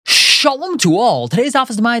Shalom to all. Today's daf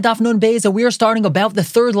is Demai daf nun beis, and we are starting about the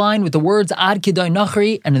third line with the words ad kidai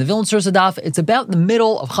nachri, and in the Vilna source of daf, it's about the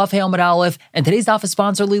middle of Chaf Hei Amud Aleph. And today's daf is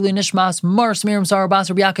sponsored Lili Nishmas Mars Miriam Sarah Bas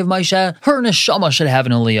Rabbi Yaakov Moshe. Her neshama should have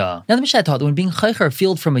an aliyah. Now the Mishnah taught that when being chaycher a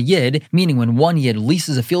field from a yid, meaning when one yid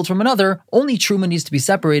leases a field from another, only truma needs to be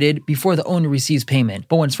separated before the owner receives payment.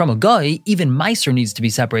 But when it's from a guy, even meiser needs to be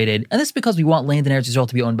separated, and this is because we want land in Eretz Yisrael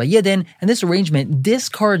to be owned by yidden, and this arrangement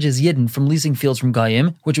discourages yidden from leasing fields from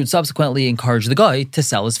guyim, which would subsequently encourage the guy to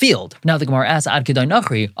sell his field. Now the Gemara asks ad kedai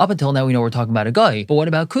nachri. Up until now we know we're talking about a guy, but what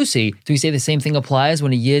about kusi? Do we say the same thing applies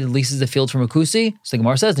when a yid leases the field from a kusi? So the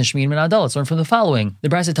Gemara says nishmin min adal. Let's learn from the following. The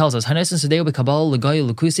Brisa tells us hanesin sadeu bekabal legay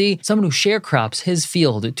lekusi, someone who sharecrops his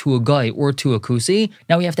field to a guy or to a kusi.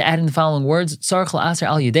 Now we have to add in the following words: tzarich la'aser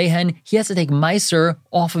al yedehen. He has to take meiser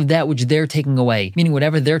off of that which they're taking away, meaning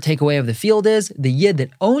whatever their takeaway of the field is, the yid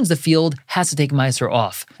that owns the field has to take meiser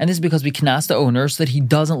off. And this is because we knas the owner so that he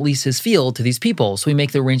doesn't lease his field to these people, so we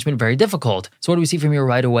make the arrangement very difficult. So what do we see from here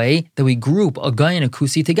right away? That we group a guy and a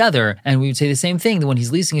kusi together, and we would say the same thing, that when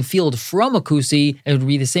he's leasing a field from a kusi, it would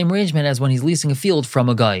be the same arrangement as when he's leasing a field from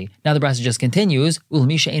a guy. Now the Brisa just continues, if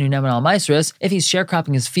he's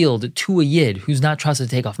sharecropping his field to a yid who's not trusted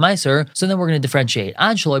to take off meiser, so then we're going to differentiate.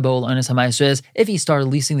 If he started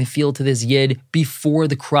leasing the field to this yid before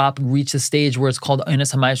the crop reached the stage where it's called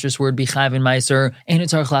onas hamaisris, where it'd be chayv in meiser,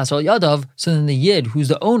 so then the yid who's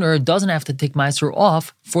the owner doesn't have to take meiser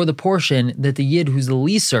off for the portion that the yid who's the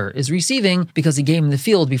leaser is receiving because he gave him the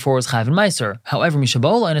field before it was chayv in meiser. However,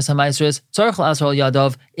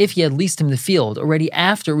 if he had leased him the field already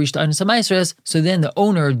after it reached onas hamaisris, so then the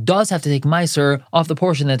owner does have to take meiser off the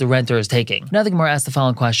portion that the renter is taking. Now the Gemara asks the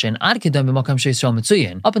following question: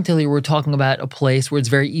 up until here we're talking about a place where it's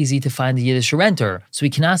very easy to find the Yiddish renter, so we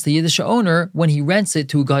can ask the Yiddish owner when he rents it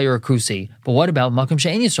to a guy or a kusi. But what about Makam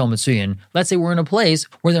She'en Yisrael Mitzuyin? Let's say we're in a place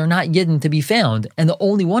where they're not Yidden to be found, and the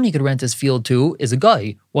only one he could rent his field to is a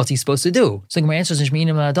guy. What's he supposed to do? So Gemara answers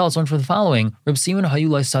Nishminim and adults learn for the following: Reb Siwan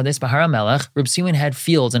Hayulai Sades Bahar Melech. Reb Siwan had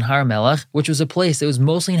fields in Har Melech, which was a place that was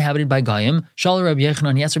mostly inhabited by Gayim. Shalom Reb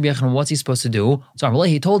Yechanan, he asked Reb Yechanan what's he supposed to do. So Amalei,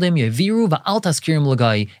 he told him, Yeviru va'al taskirim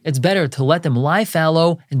l'gai. It's better to let them lie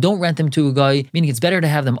fallow and don't rent them to a guy, meaning it's better to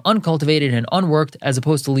have them uncultivated and unworked as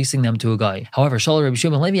opposed to leasing them to a guy. However, Shalom Reb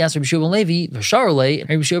Shimon Levi asked Reb Shimon Levi, V'sharolei, and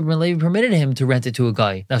Reb Shimon Levi permitted him to rent it to a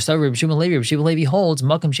guy. Now, Reb Shimon Levi holds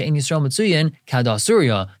Makam She'en Yisrael Mitzuyin Kada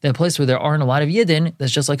Surya, that place where there aren't a lot of Yidden,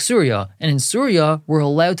 that's just like Surya. And in Surya, we're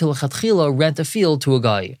allowed to lechatchila rent a field to a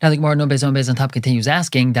guy. Now the Gemara on top continues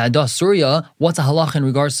asking, Da'adah Surya, what's a halach in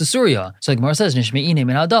regards to Surya? So the Gemara says, Nishme'inim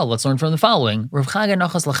and Adah. Let's learn from the following. Rav Chagai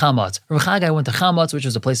nachas l'chamatz. Rav Chagai went to Chamatz, which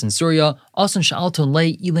was a place in Surya. Asan sha'alton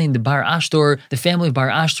lei ilain the Bar Ashtor. The family of Bar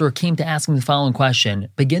Ashtor came to ask him the following question: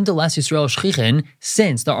 Begin to las Yisrael shchichin,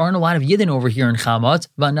 since there aren't a lot of Yidden over here in Chamatz,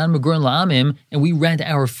 va'nan megurn la'amim, and we rent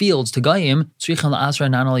our fields to Gayim, tzrichan la'asra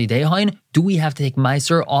nan al yideihain. Do we have to take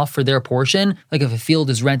meiser off for their portion? Like if a field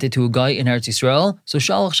is rented to a guy in Eretz Yisrael? So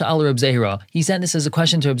Shalach Sha'al Reb Zeira. He sent this as a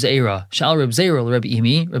question to Reb Zeira. Sha'al Reb Zeira Reb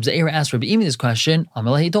Imi. Reb Zeira asked Reb Imi this question.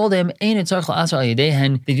 Amalei, he told him, Ein etzarch la'asar al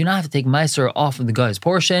yedehen. They do not have to take meiser off of the guy's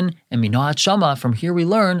portion. And Minoat Shama, from here we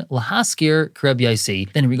learn, Lahaskir Reb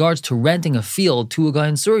Yaisi. Then in regards to renting a field to a guy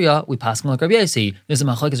in Surya, we pass him like Reb Yaisi. There's a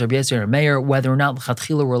machlokes Reb Yaisi and Meir, whether or not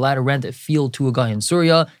L'chatchila we're allowed to rent a field to a guy in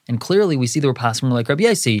Surya. And clearly we see that we're passing like Reb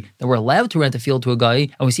Yaisi, that we're allowed to rent a field to a guy,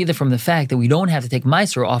 and we see that from the fact that we don't have to take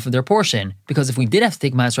meiser off of their portion. Because if we did have to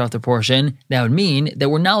take meiser off their portion, that would mean that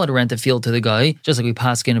we're not allowed to rent a field to the guy, just like we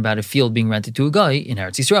paskin about a field being rented to a guy in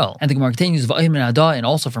Eretz Yisrael. And the Gemara continues, and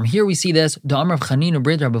also from here we see this, Da'amar of Chanina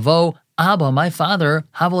Brid Rabavo, Abba, my father,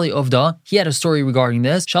 Havali Ovda, he had a story regarding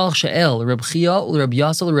this. Shalach She'el, Reb Chia, Reb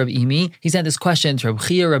Yasel, Reb Imi. He sent this question to Reb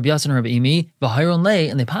Chia, Reb Yasel, and Reb Imi. V'hayron lei,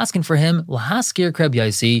 and they paskin for him, Lahaskir Reb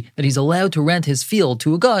Yaisi, that he's allowed to rent his field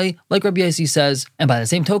to a guy, like Reb Yaisi says. And by the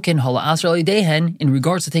same token, Hala Asr Ali Dehen, in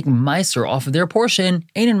regards to taking meiser off of their portion,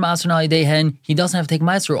 Einen Masr Ali Dehen, he doesn't have to take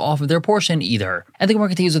meiser off of their portion either. And the Gemara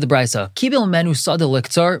continues with the Brisa. Kibil menu sada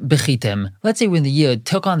liktzar bechitim. Let's say when the Yid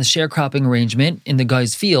took on the sharecropping arrangement in the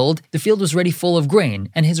guy's field, the field was already full of grain,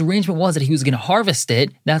 and his arrangement was that he was going to harvest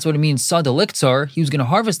it. That's what it means, sada liktzar. He was going to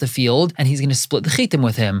harvest the field, and he's going to split the chitim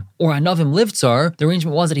with him. Or anavim livtzar, the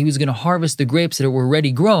arrangement was that he was going to harvest the grapes that were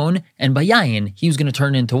already grown, and bayayin, he was going to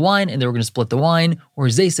turn it into wine, and they were going to split the wine. Or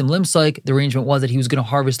zeisim limsaik, the arrangement was that he was going to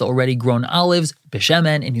harvest the already grown olives,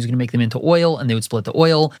 b'shemen, and he's going to make them into oil, and they would split the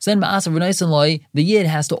oil. So then ma'asav v'naisan loy, the yid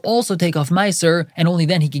has to also take off meiser, and only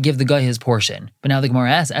then he could give the guy his portion. But now the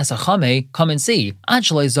Gemara asks, Esa chame, come and see. Ad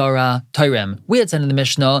shalei zara tayrem. We had said in the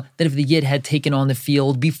Mishnah that if the yid had taken on the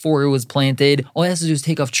field before it was planted, all he has to do is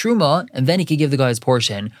take off truma, and then he could give the guy his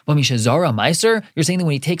portion. But misha zara meiser, you're saying that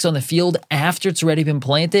when he takes on the field after it's already been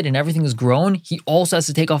planted and everything is grown, he also has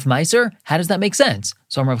to take off meiser? How does that make sense?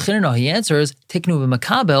 So Rav Chinana, he answers, Tiknu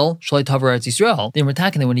b'makabel shalei tavar Eretz Yisrael. They were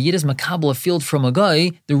attacking that when a yid is makabel a field from a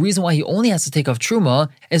guy, the reason why he only has to take off truma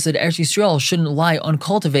is that Eretz Yisrael shouldn't lie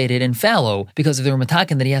uncultivated and fallow, because if they were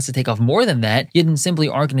matakin that he has to take off more than that, Yidden simply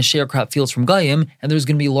aren't going to share crop fields from Goyim, and there's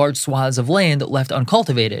going to be large swaths of land left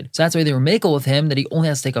uncultivated. So that's why they were makel with him that he only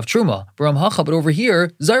has to take off truma. But over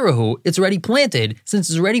here, Zairahu, it's already planted. Since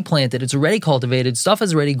it's already planted, it's already cultivated, stuff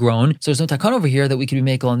has already grown, so there's no takan over here that we could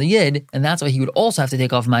be makel on the Yid, and that's why he would also have to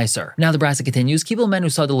take off meiser. Now the brasa continues, Kibel menu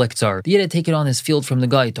saw the liktzar. The Yid had taken on his field from the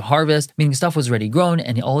guy to harvest, meaning stuff was already grown,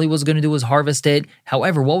 and all he was going to do was harvest it.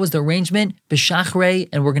 However, what was the arrangement? B'shachrei,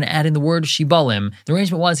 and we're going to add in the word shibalim. The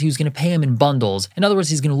arrangement was he was going to pay him in bundles. In other words,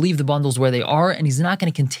 he's going to leave the bundles where they are, and he's not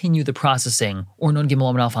going to continue the processing. Or non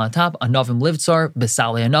gimel alpha on top, anavim livtzar,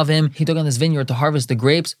 besale anavim. He took on this vineyard to harvest the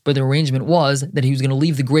grapes, but the arrangement was that he was going to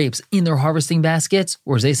leave the grapes in their harvesting baskets,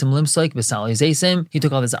 or zaysim limsaik, besale zaysim. He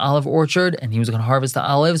took on this olive orchard, and he was going to harvest the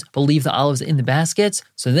olives, but leave the olives in the baskets.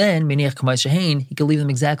 So then, meniach kamay shehain, he could leave them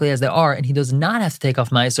exactly as they are, and he does not have to take off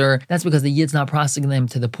meiser. That's because the yid's not processing them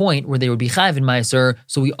to the point where they would be chayv in meiser,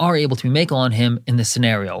 so we are able to be makel on him in this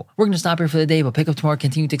scenario. We're going to stop here for the day, but pick up tomorrow,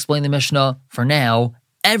 continue to explain the Mishnah. For now,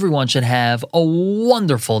 everyone should have a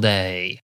wonderful day.